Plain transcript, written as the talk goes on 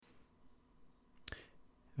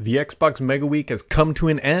The Xbox Mega Week has come to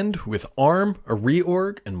an end with ARM, a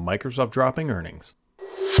reorg, and Microsoft dropping earnings.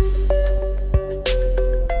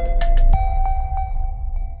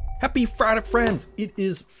 Happy Friday, friends! It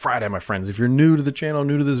is Friday, my friends. If you're new to the channel,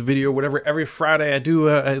 new to this video, whatever, every Friday I do,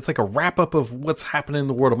 it's like a wrap-up of what's happening in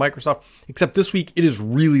the world of Microsoft. Except this week, it is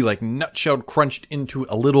really like nutshelled, crunched into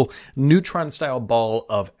a little Neutron-style ball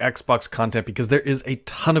of Xbox content because there is a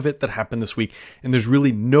ton of it that happened this week, and there's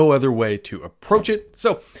really no other way to approach it.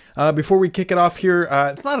 So, before we kick it off here,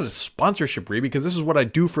 it's not a sponsorship read because this is what I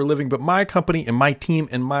do for a living, but my company and my team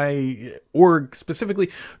and my org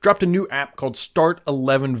specifically dropped a new app called Start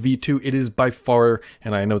 11 V2. It is by far,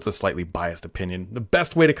 and I know it's a slightly biased opinion, the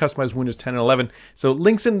best way to customize Windows 10 and 11. So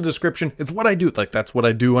links in the description. It's what I do. Like, that's what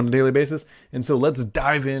I do on a daily basis. And so let's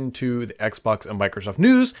dive into the Xbox and Microsoft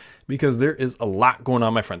news because there is a lot going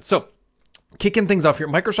on, my friends. So kicking things off here,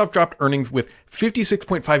 Microsoft dropped earnings with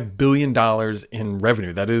 $56.5 billion in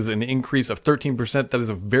revenue. That is an increase of 13%. That is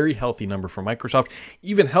a very healthy number for Microsoft.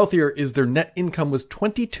 Even healthier is their net income was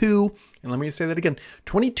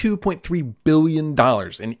 $22.3 billion,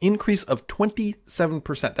 an increase of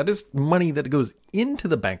 27%. That is money that goes into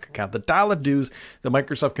the bank account, the dollar dues that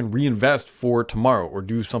Microsoft can reinvest for tomorrow or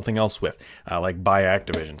do something else with, like buy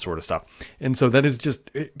Activision sort of stuff. And so that is just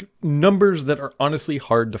numbers that are honestly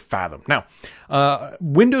hard to fathom. Now,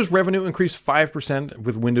 Windows revenue increased 5%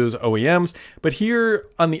 with Windows OEMs, but here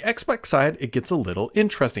on the Xbox side, it gets a little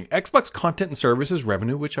interesting. Xbox content and services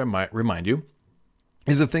revenue, which I might remind you,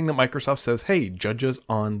 is a thing that Microsoft says, hey, judge us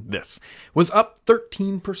on this, was up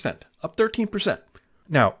 13%. Up 13%.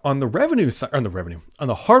 Now, on the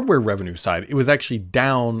hardware revenue side, it was actually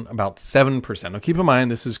down about 7%. Now, keep in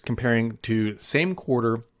mind, this is comparing to same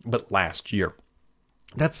quarter, but last year.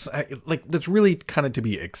 That's really kind of to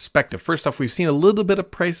be expected. First off, we've seen a little bit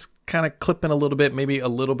of price kind of clipping a little bit, maybe a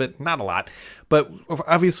little bit, not a lot, but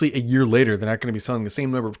obviously a year later, they're not going to be selling the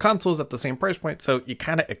same number of consoles at the same price point. So you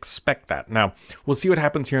kind of expect that. Now, we'll see what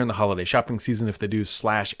happens here in the holiday shopping season if they do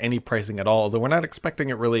slash any pricing at all, although we're not expecting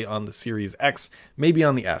it really on the Series X, maybe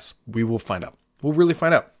on the S. We will find out. We'll really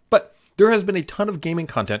find out. But there has been a ton of gaming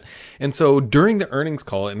content. And so during the earnings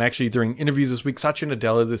call, and actually during interviews this week, Satya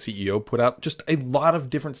Nadella, the CEO, put out just a lot of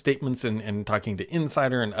different statements and talking to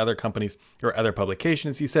Insider and other companies or other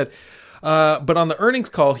publications. He said, but on the earnings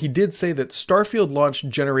call, he did say that Starfield launch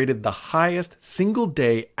generated the highest single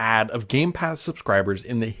day ad of Game Pass subscribers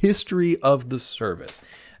in the history of the service.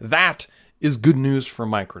 That is good news for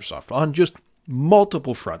Microsoft on just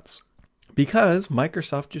multiple fronts. Because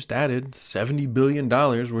Microsoft just added $70 billion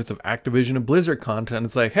worth of Activision and Blizzard content.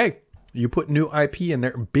 It's like, hey, you put new IP in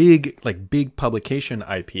there, big publication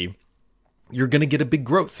IP, you're going to get a big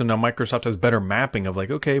growth. So now Microsoft has better mapping of like,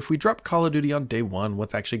 okay, if we drop Call of Duty on day one,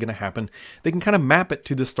 what's actually going to happen? They can kind of map it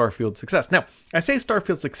to the Starfield success. Now, I say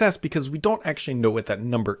Starfield success because we don't actually know what that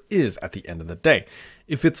number is at the end of the day.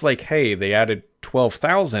 If it's like, hey, they added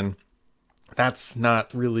 12,000, that's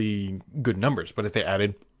not really good numbers. But if they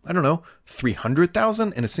added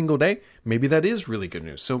 300,000 in a single day, maybe that is really good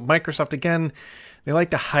news. So Microsoft, again, they like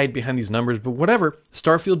to hide behind these numbers, but whatever,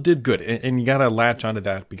 Starfield did good. And you got to latch onto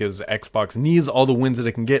that because Xbox needs all the wins that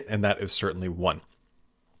it can get, and that is certainly one.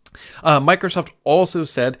 Microsoft also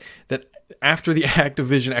said that after the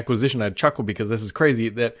Activision acquisition, I chuckled because this is crazy,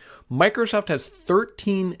 that Microsoft has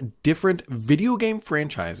 13 different video game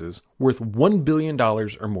franchises worth $1 billion or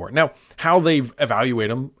more. Now, how they evaluate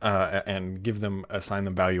them and assign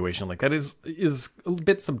them valuation like that is a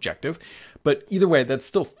bit subjective. But either way, that's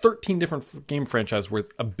still 13 different game franchises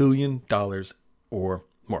worth $1 billion or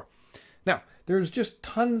more. Now, there's just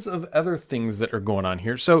tons of other things that are going on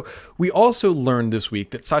here. So we also learned this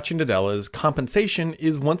week that Satya Nadella's compensation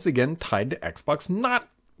is once again tied to Xbox. Not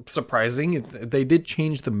surprising. They did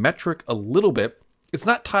change the metric a little bit. It's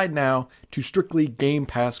not tied now to strictly Game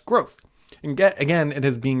Pass growth. And again, it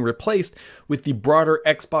is being replaced with the broader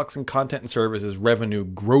Xbox and content and services revenue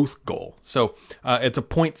growth goal. So it's a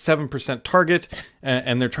 0.7% target,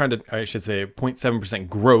 and they're trying to, 0.7%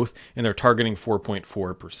 growth, and they're targeting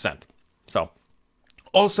 4.4%. So,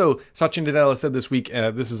 also, Satya Nadella said this week,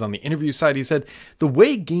 this is on the interview side, he said, the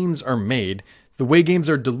way games are made, the way games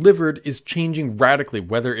are delivered is changing radically,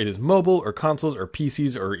 whether it is mobile or consoles or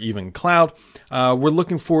PCs or even cloud. We're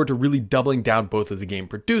looking forward to really doubling down both as a game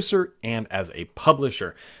producer and as a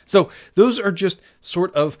publisher. So those are just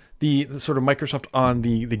sort of the sort of Microsoft on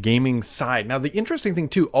the gaming side. Now, the interesting thing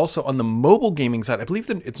too, also on the mobile gaming side, I believe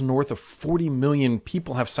that it's north of 40 million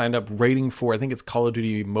people have signed up waiting for, I think it's Call of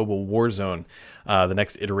Duty Mobile Warzone, the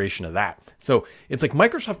next iteration of that. So it's like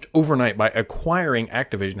Microsoft overnight, by acquiring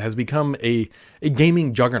Activision, has become a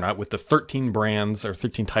gaming juggernaut with the 13 brands or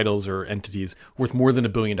 13 titles or entities worth more than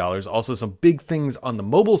 $1 billion. Also some big things on the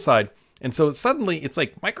mobile side. And so suddenly it's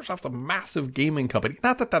like Microsoft's a massive gaming company.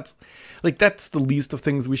 Not that that's the least of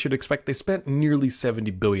things we should expect. They spent nearly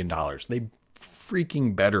 $70 billion. They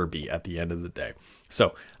freaking better be at the end of the day.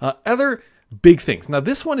 So other big things. Now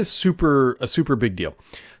this one is a super big deal.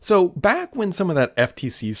 So back when some of that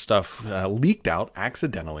FTC stuff leaked out,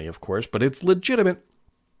 accidentally of course, but it's legitimate,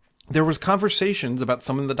 there was conversations about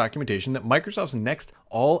some of the documentation that Microsoft's next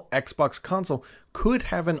all Xbox console could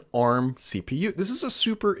have an ARM CPU. This is a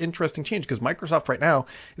super interesting change because Microsoft right now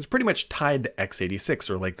is pretty much tied to x86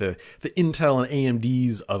 or like the Intel and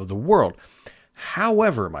AMDs of the world.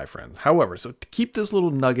 However, my friends, so to keep this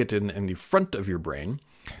little nugget in the front of your brain,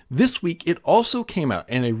 this week it also came out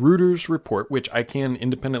in a Reuters report, which I can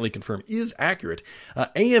independently confirm is accurate.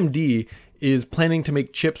 AMD is planning to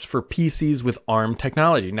make chips for PCs with ARM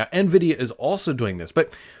technology. Now, NVIDIA is also doing this,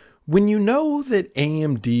 but when you know that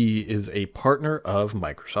AMD is a partner of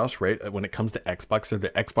Microsoft's, right, when it comes to Xbox, they're the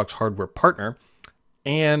Xbox hardware partner,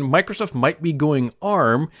 and Microsoft might be going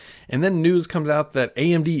ARM, and then news comes out that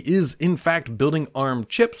AMD is in fact building ARM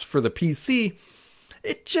chips for the PC,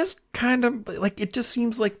 it just kind of like, it just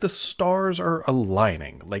seems like the stars are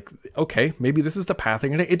aligning. Like, okay, maybe this is the path they're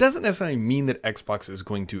going to. It doesn't necessarily mean that Xbox is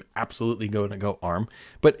going to absolutely go ARM,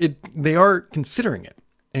 but they are considering it.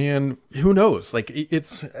 And who knows? Like,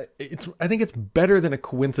 it's I think it's better than a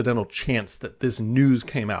coincidental chance that this news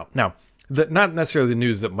came out. Now, not necessarily the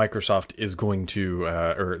news that Microsoft is going to,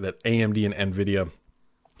 or that AMD and NVIDIA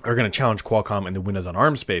are going to challenge Qualcomm in the Windows on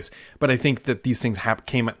ARM space. But I think that these things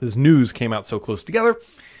this news came out so close together,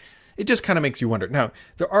 it just kind of makes you wonder. Now,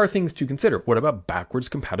 there are things to consider. What about backwards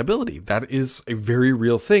compatibility? That is a very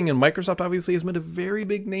real thing, and Microsoft obviously has made a very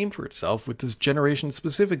big name for itself with this generation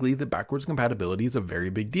specifically. The backwards compatibility is a very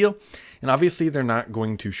big deal, and obviously they're not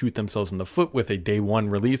going to shoot themselves in the foot with a day one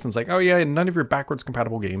release and it's like, oh yeah, none of your backwards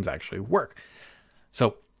compatible games actually work.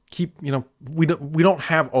 So we don't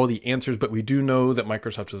have all the answers, but we do know that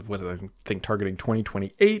Microsoft is, what I think, targeting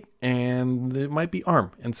 2028, and it might be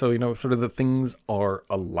ARM. And so, sort of the things are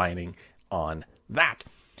aligning on that.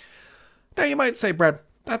 Now you might say, Brad,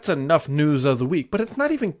 that's enough news of the week, but it's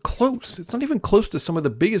not even close. It's not even close to some of the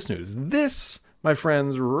biggest news. This, my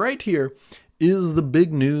friends, right here is the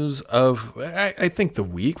big news of, I think, the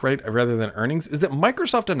week, right? Rather than earnings, is that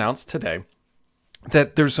Microsoft announced today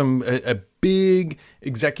that there's a big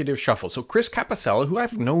executive shuffle. So Chris Capicella, who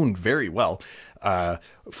I've known very well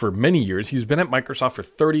for many years, he's been at Microsoft for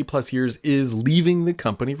 30 plus years, is leaving the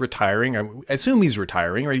company, retiring. I assume he's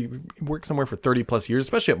retiring, right? He worked somewhere for 30 plus years,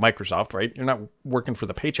 especially at Microsoft, right? You're not working for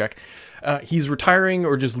the paycheck. He's retiring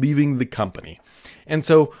or just leaving the company. And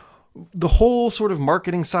so the whole sort of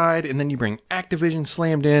marketing side, and then you bring Activision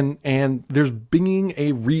slammed in, and there's being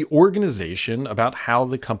a reorganization about how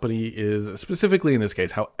the company is, specifically in this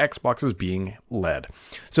case, how Xbox is being led.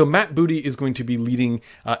 So Matt Booty is going to be leading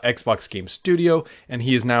Xbox Game Studio, and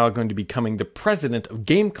he is now going to be becoming the president of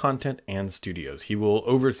game content and studios. He will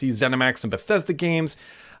oversee ZeniMax and Bethesda games.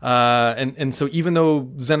 And so even though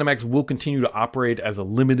ZeniMax will continue to operate as a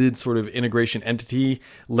limited sort of integration entity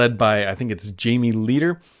led by, I think it's Jamie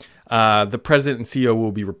Leader, the president and CEO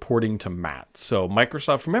will be reporting to Matt. So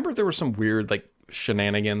Microsoft, remember there were some weird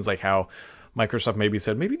shenanigans, like how Microsoft maybe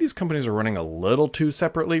said, maybe these companies are running a little too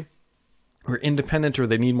separately or independent, or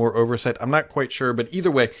they need more oversight. I'm not quite sure, but either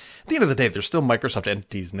way, at the end of the day, they're still Microsoft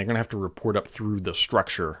entities and they're going to have to report up through the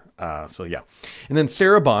structure. So yeah. And then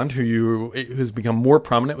Sarah Bond, who's become more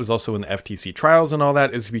prominent, was also in the FTC trials and all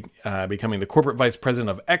that, is becoming the corporate vice president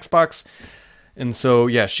of Xbox. And so,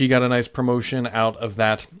 yeah, she got a nice promotion out of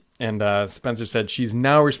that. And Spencer said she's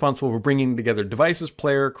now responsible for bringing together devices,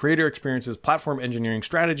 player, creator experiences, platform engineering,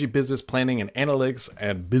 strategy, business planning, and analytics,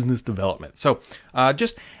 and business development. So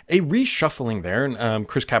just a reshuffling there. And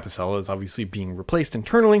Chris Capicella is obviously being replaced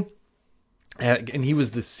internally. And he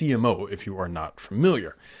was the CMO, if you are not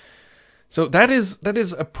familiar. So that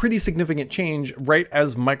is a pretty significant change right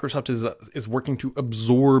as Microsoft is working to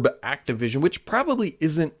absorb Activision, which probably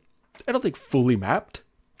isn't, I don't think, fully mapped.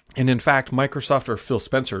 And in fact, Microsoft, or Phil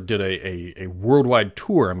Spencer, did a worldwide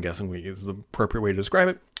tour, I'm guessing is the appropriate way to describe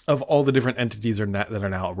it, of all the different entities that are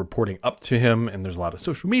now reporting up to him. And there's a lot of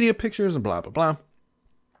social media pictures and blah, blah, blah.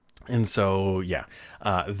 And so, yeah,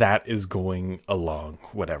 that is going along,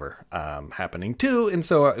 whatever, happening too. And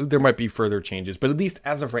so there might be further changes, but at least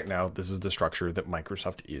as of right now, this is the structure that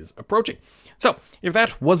Microsoft is approaching. So if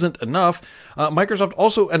that wasn't enough, Microsoft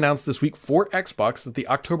also announced this week for Xbox that the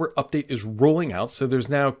October update is rolling out. So there's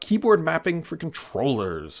now keyboard mapping for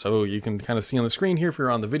controllers. So you can kind of see on the screen here, if you're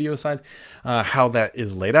on the video side, how that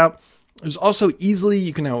is laid out. There's also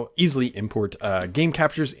you can now easily import game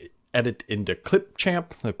captures, edit into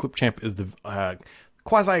Clipchamp. Clipchamp is the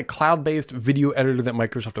quasi cloud-based video editor that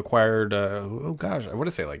Microsoft acquired, I want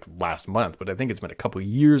to say like last month, but I think it's been a couple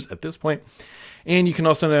years at this point. And you can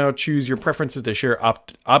also now choose your preferences to share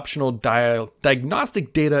optional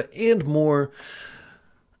diagnostic data and more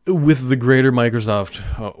with the greater Microsoft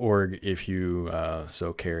org if you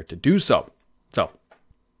so care to do so. So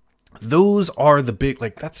those are the big,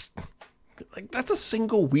 that's a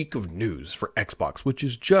single week of news for Xbox, which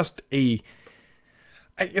is just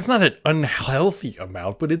it's not an unhealthy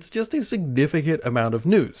amount, but it's just a significant amount of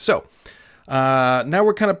news. So now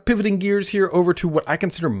we're kind of pivoting gears here over to what I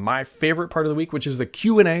consider my favorite part of the week, which is the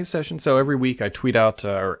Q&A session. So every week I tweet out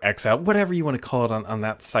or X out, whatever you want to call it on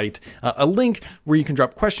that site, a link where you can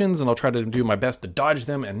drop questions, and I'll try to do my best to dodge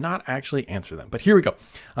them and not actually answer them. But here we go.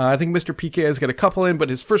 I think Mr. PK has got a couple in, but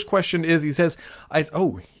his first question is, he says,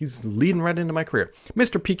 he's leading right into my career.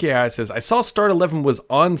 Mr. PKI says, I saw Start 11 was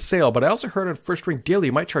on sale, but I also heard on First Ring Daily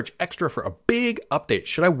you might charge extra for a big update.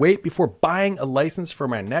 Should I wait before buying a license for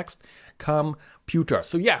my next computer?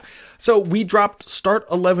 So we dropped Start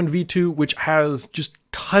 11 V2, which has just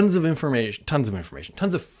tons of information, tons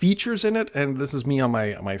of features in it. And this is me on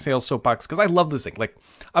my sales soapbox, because I love this thing. Like,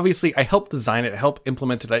 obviously I helped design it, I helped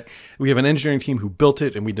implement it. We have an engineering team who built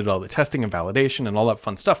it, and we did all the testing and validation and all that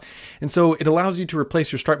fun stuff. And so it allows you to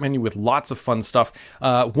replace your start menu with lots of fun stuff.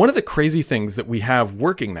 One of the crazy things that we have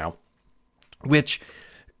working now, which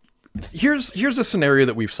here's a scenario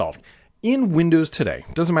that we've solved. In Windows today,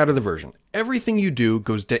 doesn't matter the version, everything you do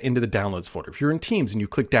goes into the downloads folder. If you're in Teams and you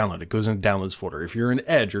click download, it goes into the downloads folder. If you're in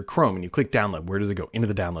Edge or Chrome and you click download, where does it go? Into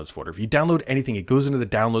the downloads folder. If you download anything, it goes into the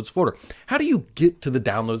downloads folder. How do you get to the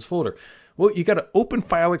downloads folder? Well, you got to open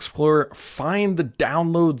File Explorer, find the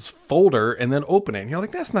downloads folder, and then open it. And you're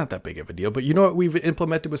like, that's not that big of a deal. But you know what we've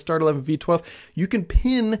implemented with Start 11 V12? You can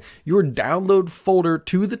pin your download folder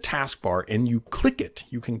to the taskbar, and you click it.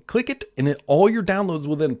 You can click it, and all your downloads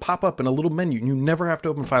will then pop up in a little menu, and you never have to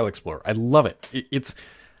open File Explorer. I love it. It's,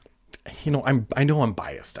 I know I'm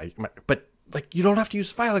biased, but you don't have to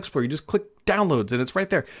use File Explorer. You just click downloads and it's right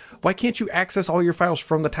there. Why can't you access all your files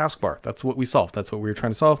from the taskbar? That's what we solved. That's what we were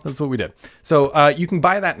trying to solve. That's what we did. So you can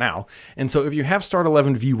buy that now. And so if you have Start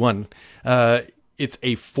 11 V1, it's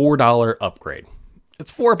a $4 upgrade.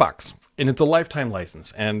 It's $4 and it's a lifetime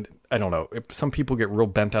license. And I don't know, some people get real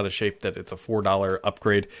bent out of shape that it's a $4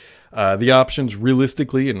 upgrade. The options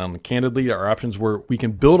realistically and candidly, our options were we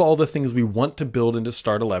can build all the things we want to build into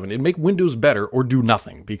Start 11 and make Windows better, or do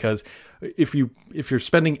nothing. Because if you're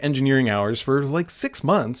spending engineering hours for like 6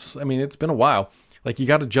 months, I mean, it's been a while, like you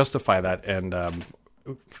got to justify that. And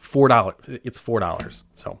 $4, it's $4.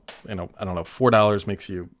 So, I don't know, $4 makes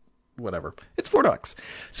you whatever. It's $4.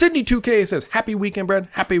 Sydney 2K says, happy weekend, Brad.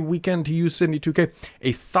 Happy weekend to you, Sydney 2K.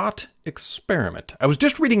 A thought experiment. I was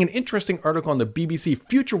just reading an interesting article on the BBC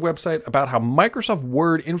Future website about how Microsoft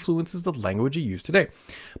Word influences the language you use today.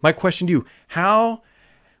 My question to you, how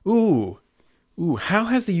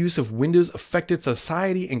has the use of Windows affected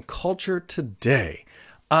society and culture today?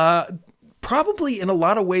 Probably in a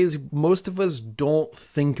lot of ways, most of us don't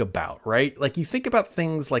think about, right? Like you think about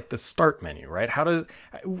things like the start menu, right?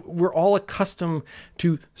 We're all accustomed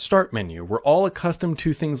to start menu. We're all accustomed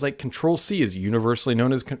to things like Control C is universally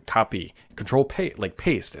known as copy, Control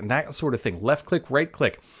paste, and that sort of thing. Left click, right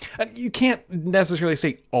click. And you can't necessarily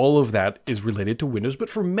say all of that is related to Windows, but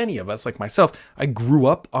for many of us, like myself, I grew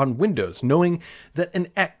up on Windows, knowing that an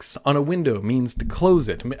X on a window means to close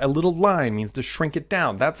it. A little line means to shrink it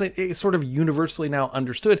down. That's a sort of universally now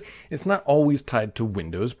understood. It's not always tied to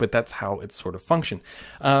Windows, but that's how it's sort of functioned.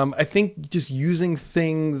 I think just using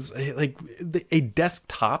things like a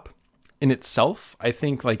desktop in itself, I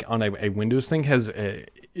think like on a Windows thing has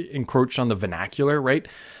encroached on the vernacular, right?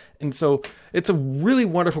 And so it's a really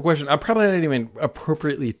wonderful question. I'm probably not even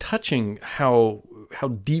appropriately touching how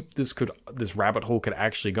deep this rabbit hole could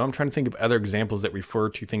actually go. I'm trying to think of other examples that refer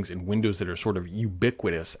to things in Windows that are sort of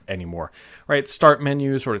ubiquitous anymore, right? Start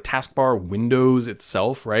menu, sort of taskbar, Windows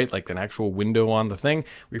itself, right? Like an actual window on the thing,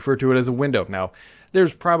 refer to it as a window. Now,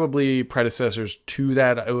 There's probably predecessors to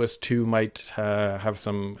that. OS 2 might have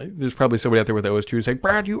some. There's probably somebody out there with OS 2 who say,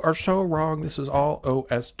 Brad, you are so wrong. This is all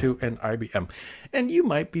OS 2 and IBM. And you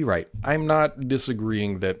might be right. I'm not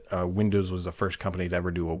disagreeing that Windows was the first company to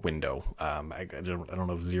ever do a window. I don't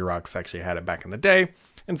know if Xerox actually had it back in the day.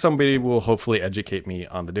 And somebody will hopefully educate me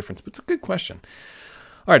on the difference. But it's a good question.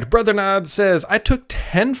 All right, Brother Nod says, I took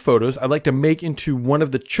 10 photos I'd like to make into one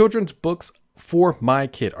of the children's books for my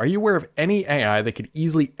kid. Are you aware of any AI that could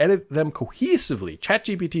easily edit them cohesively?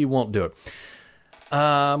 ChatGPT won't do it.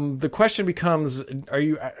 The question becomes, are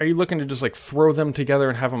you looking to just like throw them together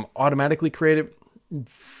and have them automatically create it?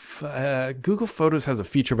 Google Photos has a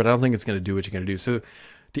feature, but I don't think it's going to do what you're going to do. So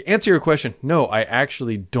to answer your question, no, I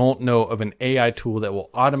actually don't know of an AI tool that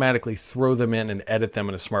will automatically throw them in and edit them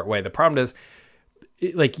in a smart way. The problem is,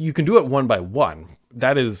 like, you can do it one by one.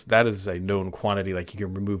 That is a known quantity. Like, you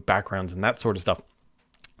can remove backgrounds and that sort of stuff.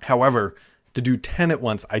 However, to do 10 at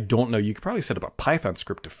once, I don't know. You could probably set up a Python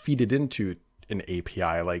script to feed it into an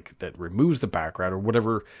API like that removes the background or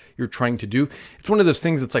whatever you're trying to do. It's one of those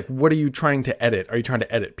things. It's like, what are you trying to edit? Are you trying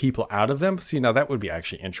to edit people out of them? See, now that would be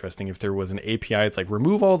actually interesting if there was an API. It's like,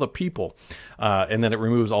 remove all the people, and then it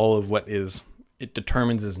removes all of what it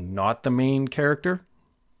determines is not the main character.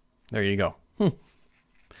 There you go.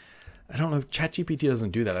 I don't know if ChatGPT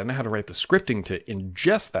doesn't do that. I don't know how to write the scripting to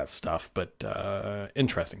ingest that stuff, but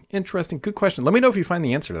interesting. Good question. Let me know if you find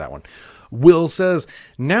the answer to that one. Will says,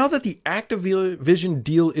 now that the Activision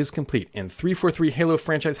deal is complete and 343 Halo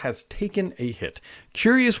franchise has taken a hit,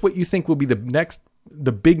 curious what you think will be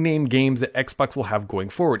the big name games that Xbox will have going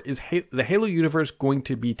forward. Is the Halo universe going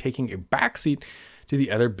to be taking a backseat to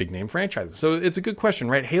the other big name franchises? So it's a good question,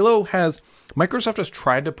 right? Microsoft has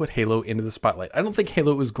tried to put Halo into the spotlight. I don't think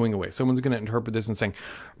Halo is going away. Someone's going to interpret this and saying,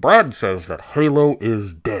 Brad says that Halo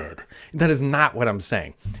is dead. That is not what I'm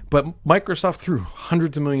saying. But Microsoft threw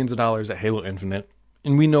hundreds of millions of dollars at Halo Infinite,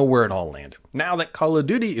 and we know where it all landed. Now that Call of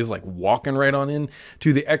Duty is like walking right on in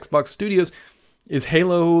to the Xbox studios, is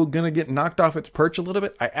Halo going to get knocked off its perch a little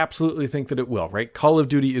bit? I absolutely think that it will, right? Call of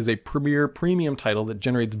Duty is a premier premium title that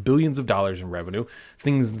generates billions of dollars in revenue.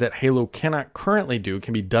 Things that Halo cannot currently do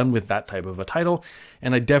can be done with that type of a title.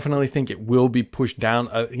 And I definitely think it will be pushed down,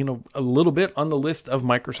 a little bit on the list of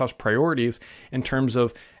Microsoft's priorities in terms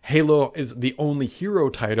of Halo is the only hero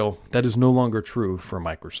title. That is no longer true for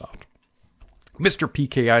Microsoft. Mr.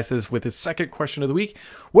 PKI says, with his second question of the week,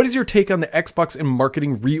 what is your take on the Xbox and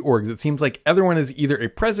marketing reorgs? It seems like everyone is either a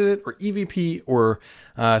president or EVP or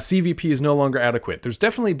CVP is no longer adequate. There's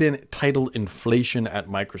definitely been title inflation at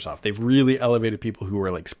Microsoft. They've really elevated people who were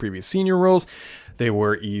like previous senior roles. They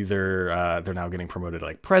were either, they're now getting promoted to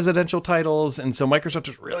like presidential titles. And so Microsoft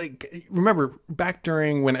is really, remember back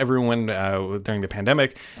during when everyone, during the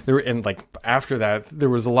pandemic, and like after that, there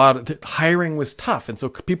was a lot of, hiring was tough. And so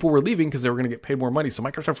people were leaving because they were going to get paid more money. So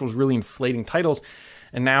Microsoft was really inflating titles.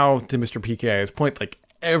 And now to Mr. PKI's point, like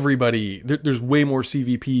everybody, there's way more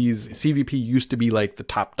CVPs. CVP used to be like the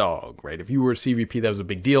top dog, right? If you were a CVP, that was a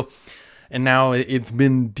big deal. And now it's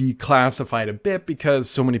been declassified a bit because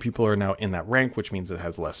so many people are now in that rank, which means it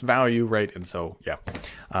has less value, right? And so, yeah,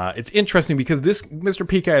 it's interesting because this Mr.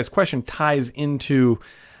 PKI's question ties into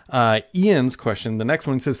Ian's question. The next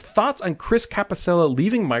one says, thoughts on Chris Capicella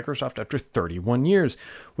leaving Microsoft after 31 years,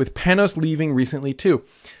 with Panos leaving recently too.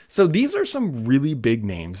 So these are some really big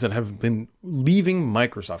names that have been leaving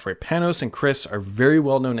Microsoft, right? Panos and Chris are very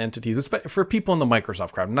well-known entities, especially for people in the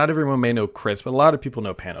Microsoft crowd. Not everyone may know Chris, but a lot of people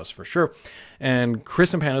know Panos for sure. And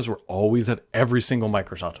Chris and Panos were always at every single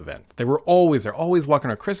Microsoft event. They were always there, always walking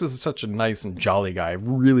around. Chris is such a nice and jolly guy. I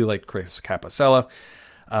really liked Chris Capicella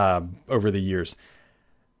over the years.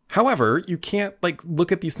 However, you can't like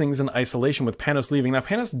look at these things in isolation with Panos leaving. Now,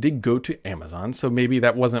 Panos did go to Amazon, so maybe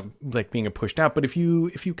that wasn't like being pushed out. But if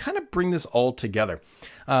you kind of bring this all together,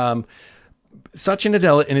 Satya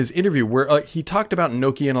Nadella in his interview where he talked about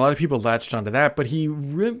Nokia, and a lot of people latched onto that, but he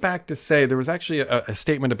went back to say there was actually a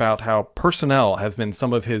statement about how personnel have been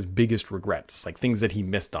some of his biggest regrets, like things that he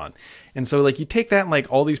missed on. And so like you take that and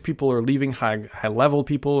like all these people are leaving, high level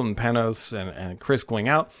people, and Panos and Chris going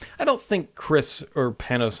out. I don't think Chris or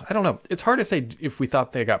Panos, I don't know. It's hard to say if we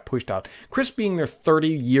thought they got pushed out. Chris being there 30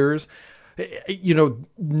 years,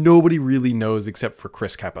 nobody really knows except for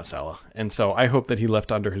Chris Capicella. And so I hope that he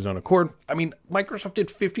left under his own accord. I mean, Microsoft did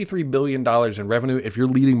 $53 billion in revenue. If you're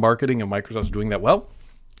leading marketing and Microsoft's doing that well,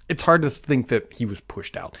 it's hard to think that he was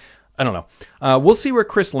pushed out. I don't know. We'll see where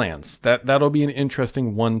Chris lands. That'll be an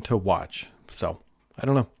interesting one to watch. So I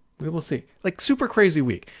don't know. We will see. Like super crazy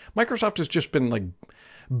week. Microsoft has just been like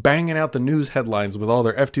banging out the news headlines with all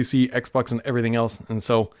their FTC, Xbox, and everything else. And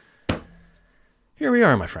so here we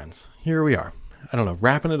are, my friends. Here we are. I don't know,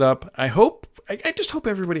 wrapping it up. I just hope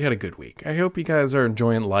everybody had a good week. I hope you guys are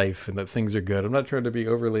enjoying life and that things are good. I'm not trying to be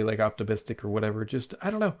overly like optimistic or whatever. Just, I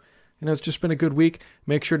don't know. It's just been a good week.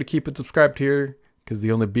 Make sure to keep it subscribed here because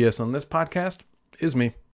the only BS on this podcast is me.